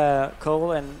 partially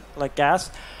coal and like gas.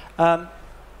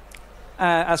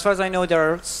 As far as I know,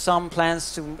 there are some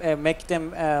plans to make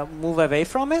them move away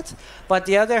from it. But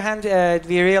the other hand,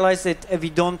 we realized that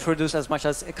we don't produce as much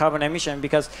as carbon emission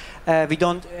because we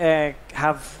don't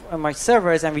have much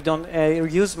servers and we don't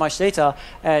use much data.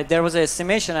 There was an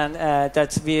estimation and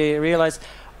that we realized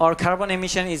our carbon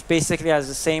emission is basically as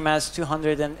the same as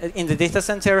 200 in the data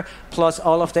center, plus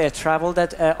all of the travel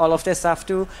that all of the staff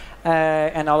do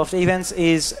and all of the events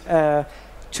is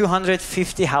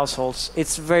 250 households.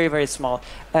 It's very, very small.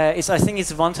 I think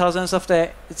it's 1,000th of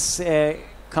the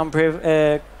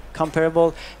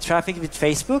comparable traffic with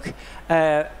Facebook,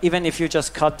 even if you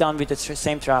just cut down with the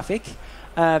same traffic,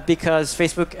 because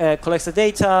Facebook collects the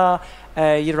data,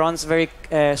 it runs very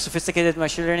sophisticated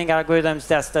machine learning algorithms.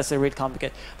 That's a real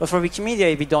complicated. But for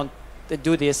Wikimedia, we don't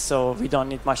do this, so we don't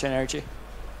need much energy.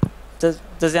 Does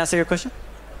that answer your question?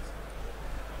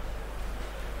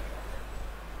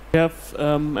 Do you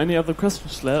have any other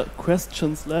questions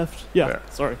left? Yeah,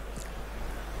 sorry.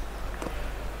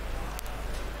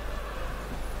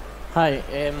 Hi.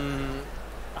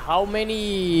 How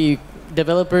many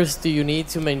developers do you need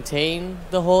to maintain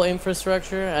the whole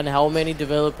infrastructure, and how many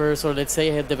developers, or let's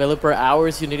say developer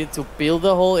hours, you needed to build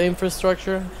the whole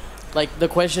infrastructure? Like the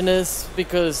question is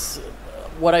because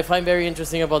what I find very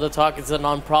interesting about the talk is a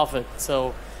non-profit.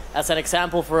 So as an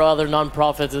example for other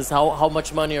non-profits is how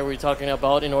much money are we talking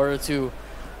about in order to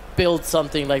build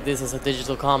something like this as a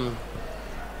digital common?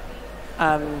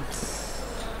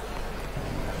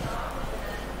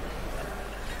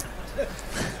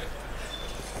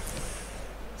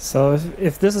 So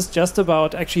if this is just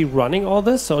about actually running all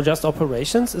this, so just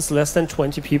operations, it's less than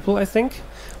 20 people, I think,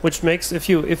 which makes, if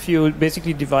you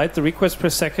basically divide the requests per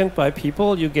second by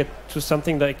people, you get to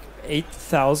something like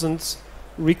 8,000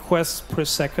 requests per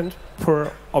second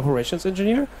per operations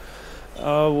engineer,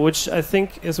 which I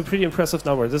think is a pretty impressive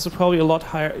number. This is probably a lot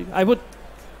higher. I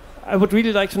would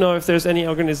really like to know if there's any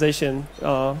organization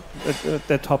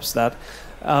that tops that.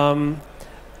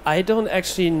 I don't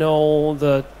actually know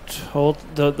the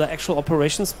actual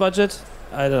operations budget.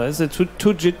 I don't know. Is it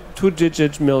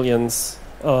two-digit millions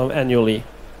annually?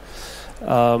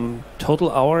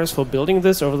 Total hours for building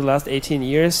this over the last 18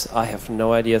 years, I have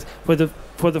no idea.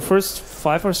 For for the first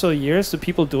 5 or so years, the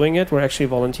people doing it were actually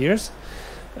volunteers.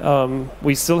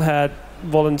 We still had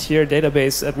volunteer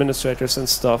database administrators and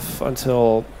stuff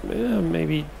until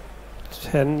maybe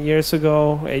 10 years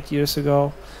ago, 8 years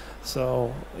ago.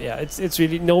 So yeah, it's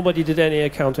really nobody did any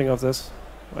accounting of this.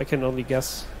 I can only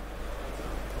guess.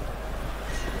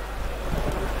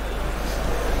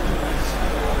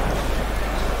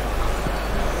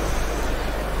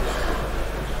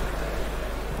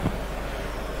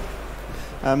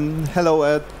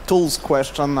 Hello, tools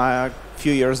question. A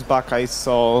few years back I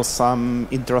saw some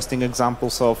interesting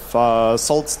examples of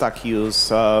salt stack use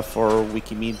for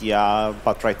Wikimedia,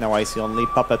 but right now I see only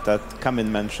Puppet that Kamil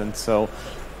mentioned, so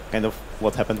kind of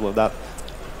what happened with that?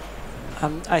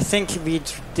 I think we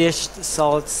dished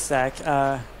salt stack.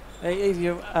 If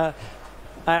you,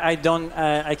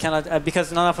 I cannot,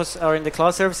 because none of us are in the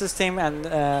cloud services team,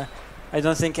 and I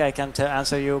don't think I can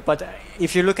answer you. But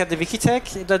if you look at the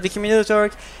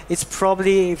wikitech.wikimedia.org, it's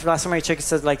probably, if last time I checked, it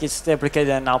says like it's deprecated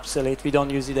and obsolete. We don't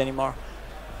use it anymore.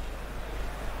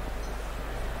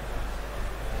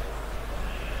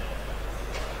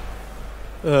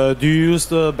 Do you use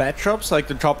the batch jobs, like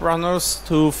the job runners,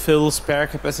 to fill spare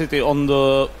capacity on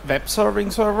the web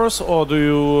serving servers, or do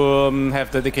you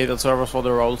have dedicated servers for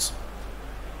the roles?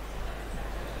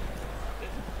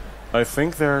 I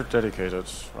think they're dedicated,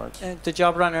 right? The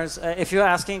job runners, if you're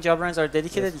asking job runners are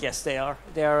dedicated, yes they are.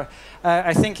 They are,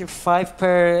 I think, 5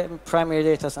 per primary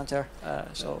data center.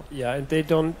 So yeah, and they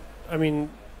don't, I mean,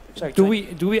 sorry, do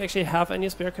we actually have any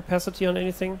spare capacity on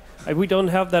anything? We don't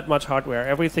have that much hardware.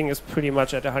 Everything is pretty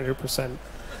much at 100%.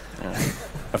 Yeah.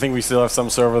 I think we still have some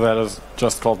server that is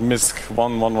just called MISC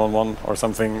 1111 or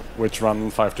something, which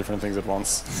run 5 different things at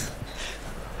once.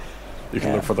 You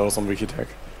can look for those on Wikitech.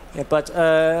 Yeah, but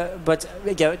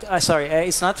yeah, sorry,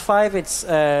 it's not 5. It's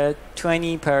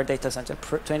 20 per data center,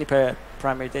 20 per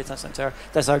primary data center.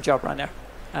 That's our job runner,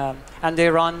 and they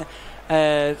run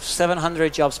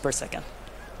 700 jobs per second.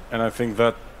 And I think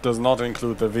that does not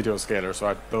include the video scalers,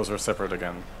 right? Those are separate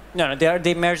again. No,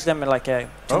 they merged them like 2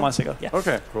 months ago. Yeah.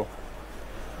 Okay, cool.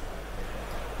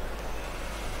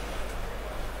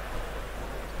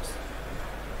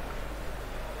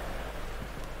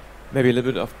 Maybe a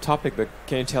little bit off topic, but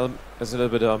can you tell us a little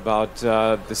bit about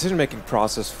decision-making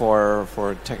process for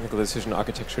technical decision,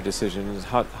 architecture decisions?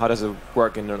 How does it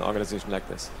work in an organization like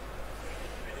this?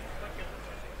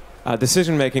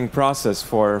 Decision-making process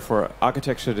for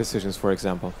architecture decisions, for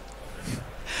example.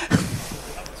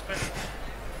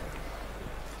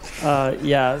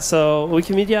 Yeah, so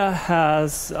Wikimedia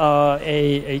has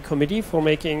a committee for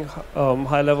making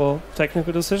high-level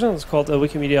technical decisions. It's called the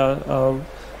Wikimedia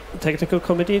Technical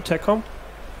Committee, TechCom,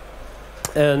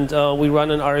 and we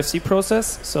run an RFC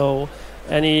process. So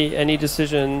any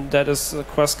decision that is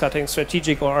cross-cutting,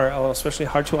 strategic, or especially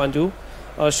hard to undo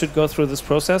should go through this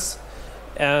process.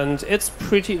 And it's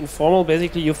pretty informal.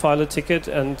 Basically, you file a ticket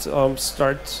and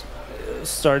start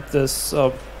this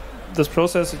this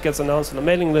process. It gets announced on a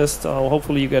mailing list.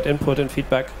 Hopefully, you get input and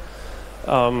feedback,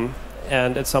 and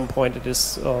at some point,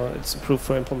 it's approved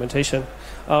for implementation.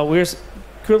 We're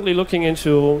currently looking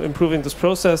into improving this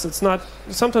process. It's not,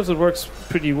 sometimes it works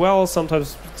pretty well,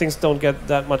 sometimes things don't get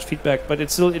that much feedback, but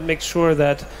it makes sure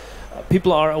that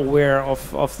people are aware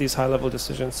of these high-level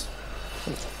decisions.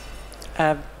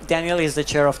 Daniel is the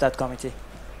chair of that committee.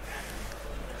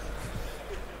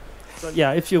 So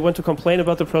yeah, if you want to complain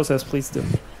about the process, please do.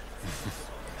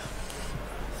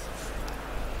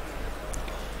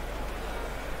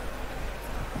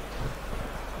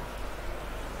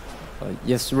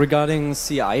 Yes, regarding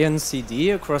CI and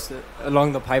CD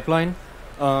along the pipeline,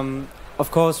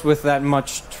 of course, with that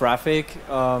much traffic,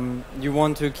 you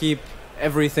want to keep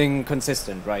everything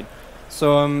consistent, right?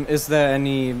 So, is there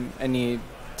any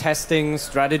testing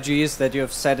strategies that you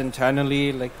have set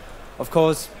internally? Like, of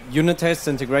course, unit tests,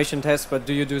 integration tests, but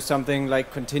do you do something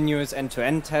like continuous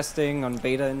end-to-end testing on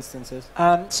beta instances?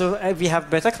 So we have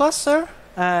beta cluster.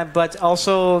 But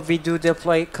also we do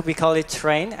deploy, we call it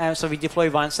train, so we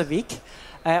deploy once a week.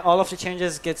 All of the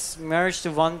changes gets merged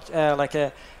to one, like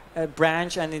a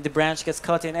branch, and the branch gets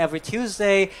cut in every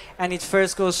Tuesday, and it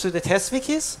first goes to the test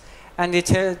wikis, and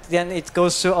then it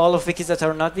goes to all of wikis that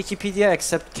are not Wikipedia,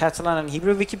 except Catalan and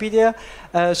Hebrew Wikipedia.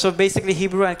 So basically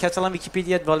Hebrew and Catalan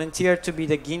Wikipedia volunteer to be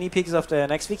the guinea pigs of the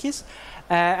next wikis.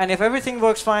 And if everything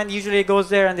works fine, usually it goes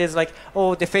there and there's like,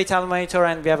 oh, the fatal monitor,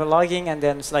 and we have a logging, and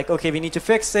then it's like, okay, we need to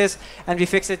fix this, and we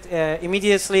fix it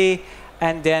immediately,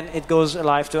 and then it goes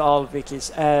live to all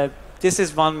wikis. This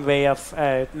is one way of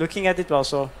looking at it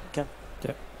also. Okay.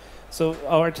 Yeah. So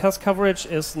our test coverage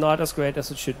is not as great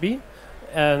as it should be,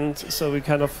 and so we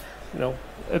kind of,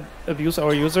 abuse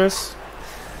our users.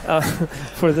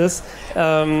 for this.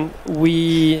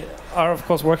 We are, of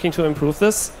course, working to improve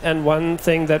this. And one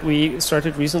thing that we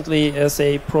started recently is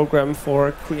a program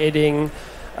for creating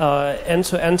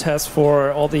end-to-end tests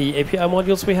for all the API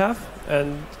modules we have,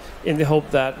 and in the hope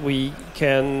that we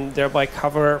can thereby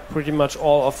cover pretty much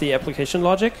all of the application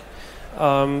logic,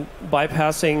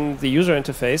 bypassing the user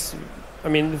interface. I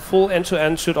mean, the full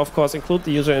end-to-end should, of course, include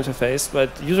the user interface, but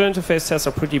user interface tests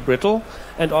are pretty brittle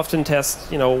and often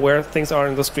test, where things are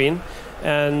in the screen.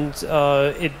 And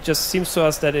it just seems to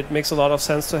us that it makes a lot of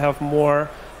sense to have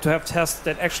tests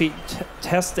that actually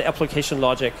test the application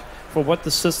logic for what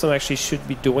the system actually should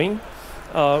be doing,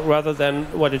 rather than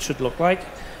what it should look like.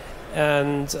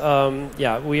 And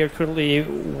we are currently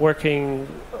working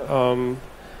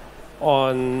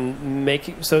on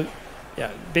making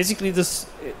basically this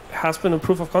has been a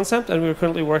proof of concept, and we're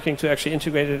currently working to actually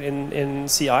integrate it in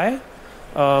CI.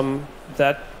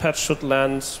 That patch should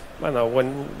land, I don't know,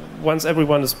 once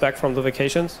everyone is back from the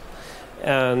vacations,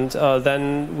 and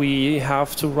then we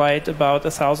have to write about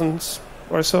 1,000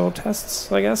 or so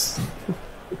tests, I guess.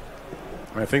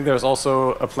 I think there's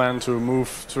also a plan to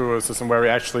move to a system where we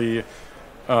actually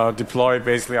deploy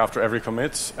basically after every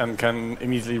commit and can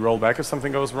immediately roll back if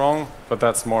something goes wrong, but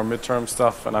that's more midterm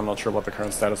stuff, and I'm not sure what the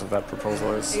current status of that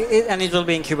proposal is. And it will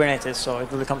be in Kubernetes, so it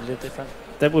will be completely different.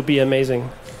 That would be amazing.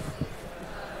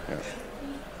 Yeah.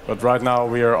 But right now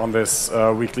we are on this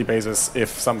weekly basis. If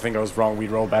something goes wrong, we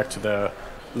roll back to the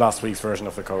last week's version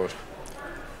of the code.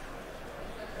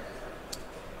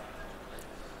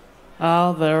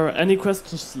 Are there any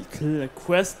questions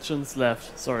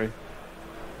left? Sorry.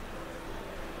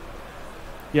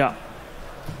 Yeah.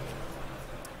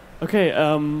 Okay,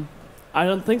 I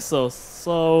don't think so.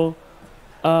 So,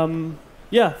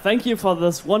 thank you for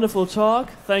this wonderful talk.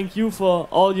 Thank you for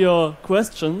all your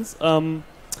questions. I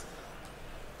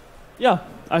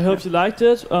hope you liked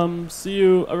it. See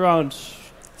you around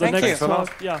the Thank next you.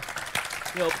 talk. Yeah.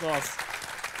 Your applause.